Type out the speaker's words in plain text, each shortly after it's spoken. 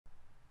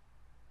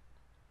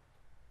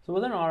So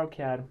within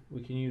AutoCAD,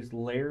 we can use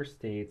layer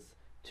states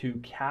to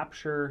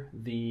capture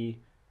the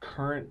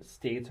current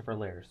states of our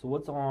layers. So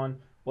what's on,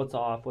 what's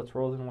off, what's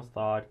frozen, what's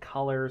thawed,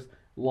 colors,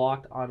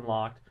 locked,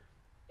 unlocked,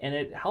 and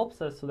it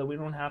helps us so that we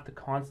don't have to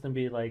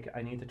constantly be like,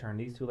 I need to turn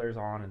these two layers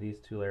on and these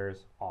two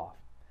layers off.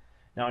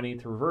 Now I need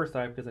to reverse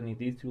that because I need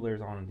these two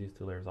layers on and these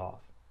two layers off.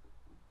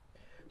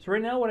 So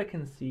right now what I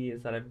can see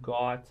is that I've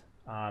got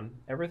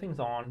everything's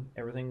on,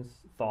 everything's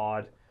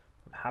thawed,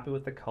 I'm happy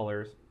with the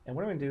colors, and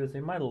what I'm going to do is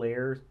in my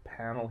layers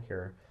panel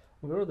here,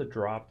 I'm going to go to the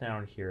drop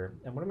down here,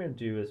 and what I'm going to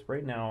do is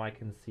right now I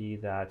can see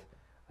that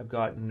I've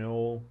got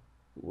no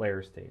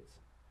layer states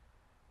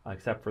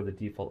except for the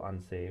default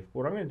unsaved.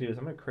 What I'm going to do is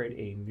I'm going to create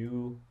a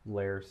new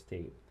layer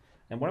state,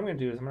 and what I'm going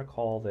to do is I'm going to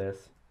call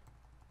this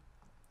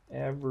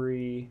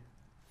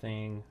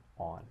everything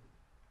on,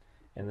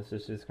 and this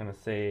is just going to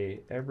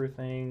say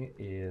everything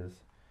is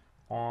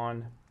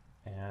on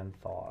and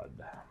thawed.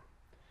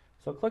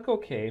 So click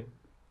OK,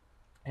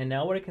 and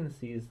now what I can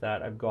see is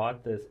that I've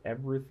got this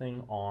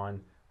everything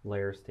on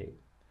layer state.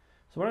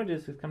 So what I'm going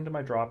to do is come to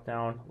my drop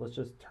down, let's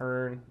just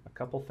turn a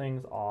couple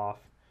things off,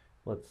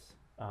 let's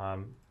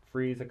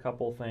freeze a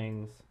couple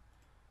things,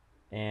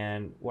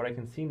 and what I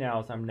can see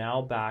now is I'm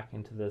now back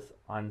into this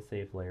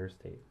unsaved layer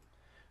state.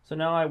 So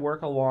now I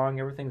work along,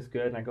 everything's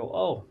good, and I go,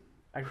 oh,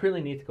 I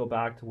really need to go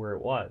back to where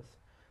it was.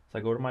 So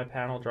I go to my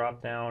panel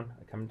drop down,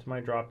 I come to my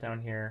drop down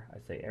here, I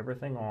say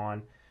everything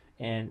on,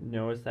 and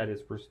notice that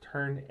it's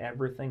returned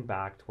everything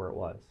back to where it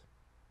was.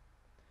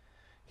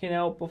 Okay,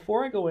 now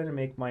before I go in and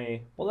make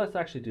my, well, let's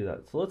actually do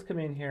that. So let's come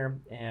in here,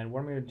 and what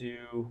I'm going to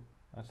do,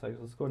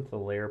 let's go into the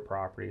layer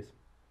properties.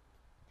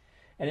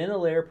 And in the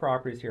layer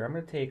properties here, I'm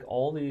going to take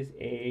all these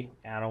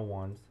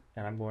A-Ano1s,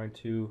 and I'm going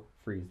to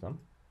freeze them.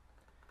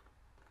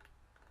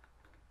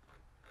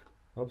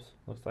 Oops,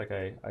 looks like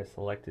I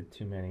selected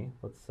too many.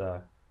 Let's, I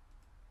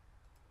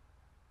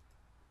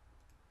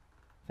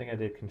think I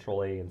did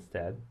Control A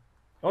instead.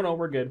 Oh no,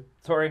 we're good.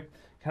 Sorry,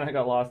 kind of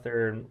got lost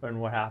there in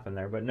what happened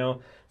there, but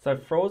no. So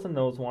I've frozen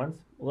those ones.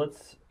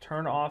 Let's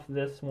turn off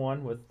this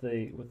one with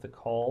the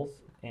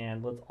calls,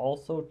 and let's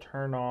also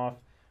turn off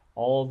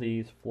all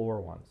these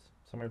floor ones.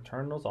 So I'm going to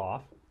turn those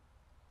off,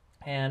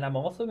 and I'm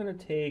also going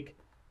to take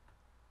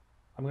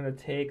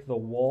the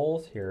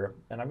walls here,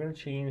 and I'm going to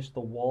change the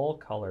wall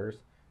colors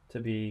to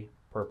be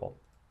purple.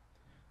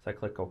 So I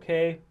click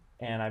OK,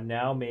 and I've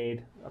now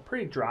made a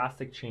pretty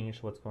drastic change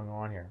to what's going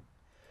on here.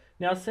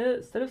 Now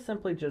instead of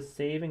simply just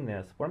saving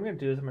this, what I'm going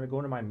to do is I'm going to go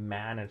into my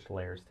manage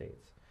layer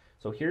states.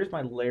 So here's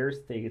my layer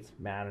states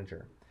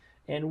manager.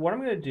 And what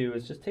I'm going to do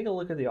is just take a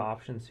look at the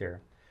options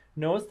here.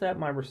 Notice that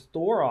my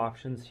restore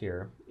options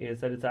here is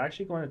that it's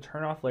actually going to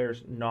turn off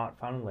layers not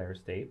found in layer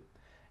state,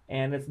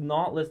 and it's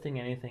not listing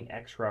anything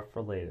XREF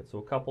related. So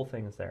a couple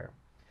things there.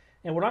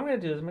 And what I'm going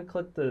to do is I'm going to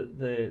click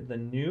the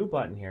new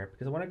button here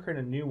because I want to create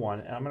a new one,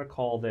 and I'm going to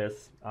call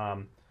this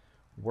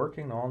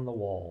working on the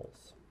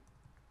walls.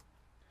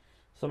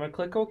 So I'm going to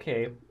click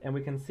OK, and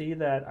we can see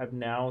that I've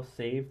now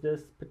saved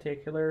this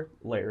particular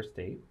layer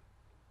state.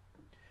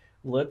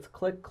 Let's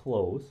click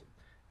close,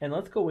 and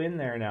let's go in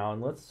there now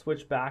and let's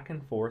switch back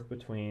and forth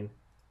between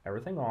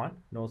everything on.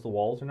 Notice the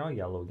walls are now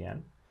yellow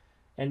again.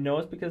 And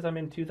notice because I'm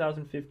in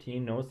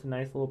 2015, notice the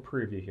nice little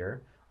preview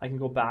here, I can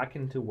go back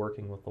into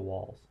working with the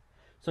walls.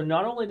 So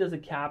not only does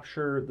it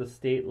capture the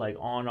state like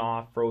on,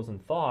 off, frozen,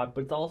 thawed,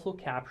 but it's also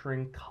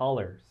capturing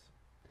colors.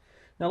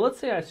 Now let's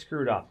say I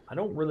screwed up. I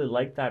don't really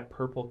like that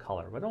purple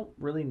color. I don't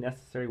really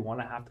necessarily want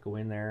to have to go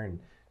in there and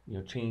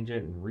change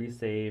it and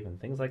resave and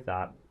things like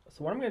that.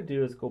 So what I'm going to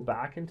do is go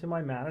back into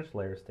my manage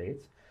layer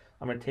states.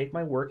 I'm going to take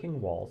my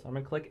working walls. I'm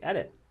going to click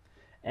edit.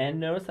 And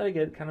notice that I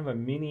get kind of a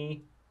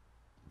mini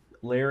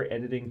layer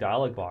editing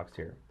dialog box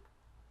here.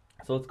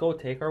 So let's go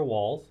take our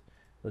walls.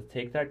 Let's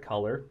take that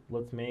color.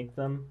 Let's make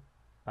them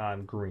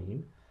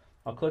green.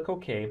 I'll click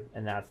OK,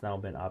 and that's now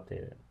been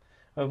updated.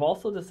 What I've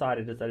also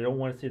decided is that I don't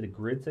want to see the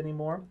grids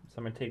anymore, so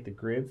I'm going to take the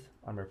grids,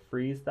 I'm going to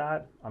freeze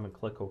that, I'm going to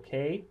click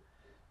OK.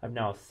 I've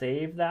now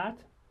saved that.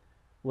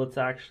 Let's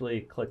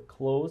actually click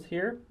close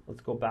here.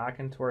 Let's go back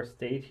into our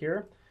state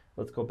here.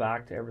 Let's go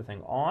back to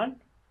everything on,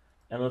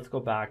 and let's go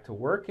back to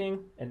working,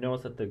 and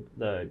notice that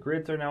the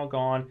grids are now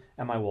gone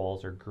and my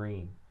walls are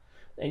green.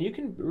 And you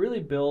can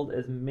really build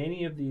as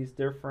many of these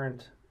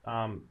different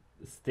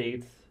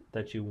states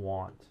that you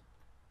want.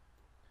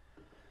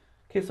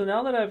 Okay, so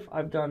now that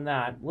I've done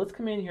that, let's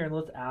come in here and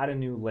let's add a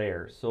new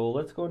layer. So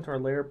let's go into our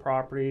layer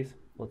properties,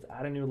 let's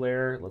add a new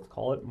layer, let's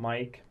call it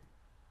Mike,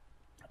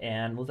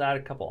 and let's add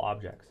a couple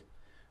objects.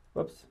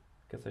 Whoops,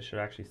 guess I should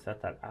actually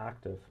set that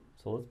active.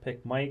 So let's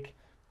pick Mike,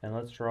 and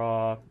let's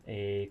draw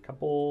a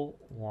couple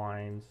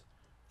lines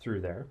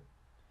through there.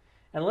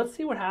 And let's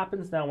see what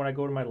happens now when I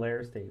go to my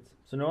layer states.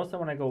 So notice that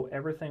when I go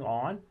everything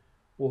on,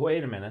 well,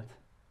 wait a minute.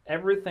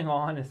 Everything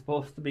on is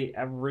supposed to be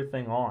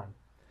everything on.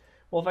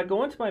 Well, if I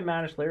go into my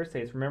manage layer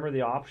states, remember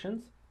the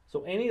options?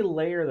 So any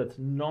layer that's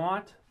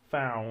not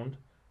found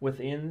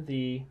within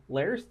the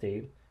layer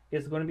state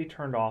is going to be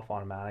turned off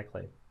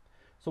automatically.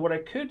 So what I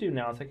could do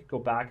now is I could go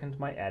back into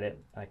my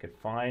edit, I could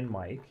find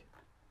Mike,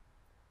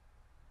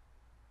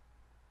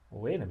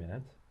 Well, wait a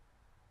minute.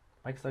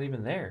 Mike's not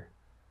even there.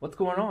 What's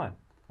going on?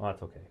 Well,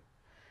 that's okay.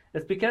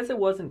 It's because it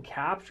wasn't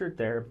captured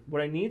there.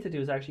 What I need to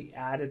do is actually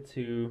add it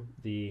to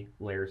the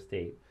layer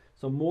state.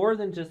 So more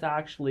than just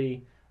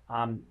actually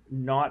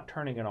not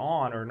turning it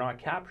on or not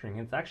capturing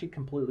it, it's actually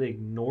completely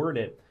ignored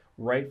it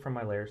right from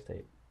my layer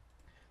state.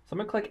 So I'm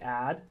going to click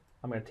add.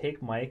 I'm going to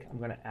take Mike. I'm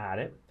going to add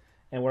it.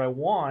 And what I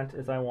want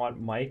is I want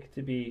Mike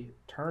to be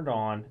turned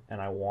on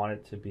and I want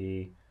it to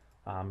be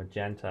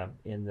magenta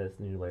in this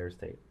new layer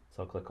state.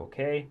 So I'll click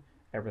OK.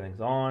 Everything's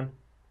on.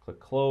 Click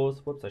close.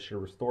 Whoops, I should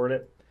have restored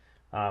it.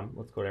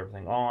 Let's go to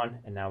everything on,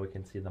 and now we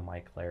can see the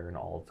mic layer in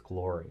all its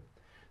glory.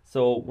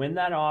 So when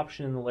that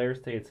option in the layer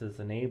states is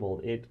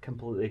enabled, it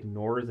completely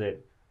ignores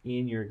it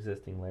in your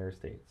existing layer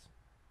states.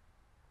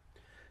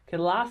 Okay,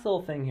 the last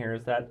little thing here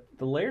is that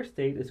the layer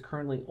state is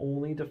currently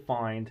only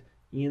defined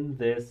in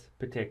this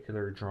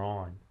particular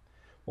drawing.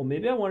 Well,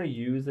 maybe I want to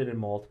use it in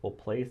multiple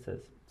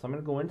places. So I'm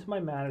going to go into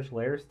my manage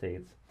layer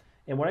states,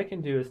 and what I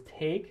can do is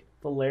take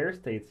the layer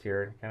states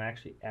here and can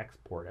actually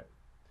export it.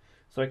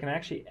 So I can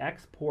actually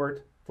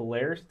export the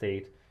layer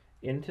state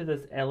into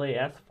this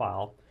LAS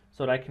file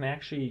so that I can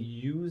actually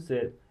use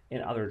it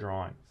in other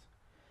drawings.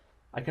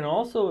 I can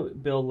also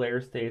build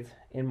layer states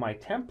in my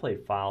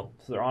template file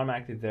so they're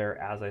automatically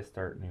there as I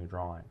start new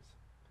drawings.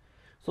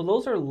 So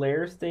those are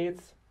layer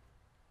states,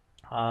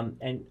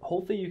 and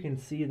hopefully you can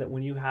see that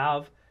when you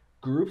have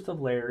groups of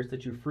layers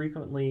that you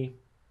frequently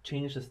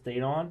change the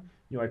state on,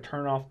 I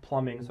turn off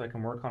plumbing so I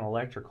can work on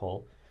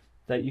electrical,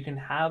 that you can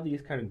have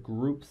these kind of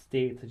group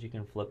states that you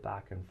can flip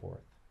back and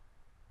forth.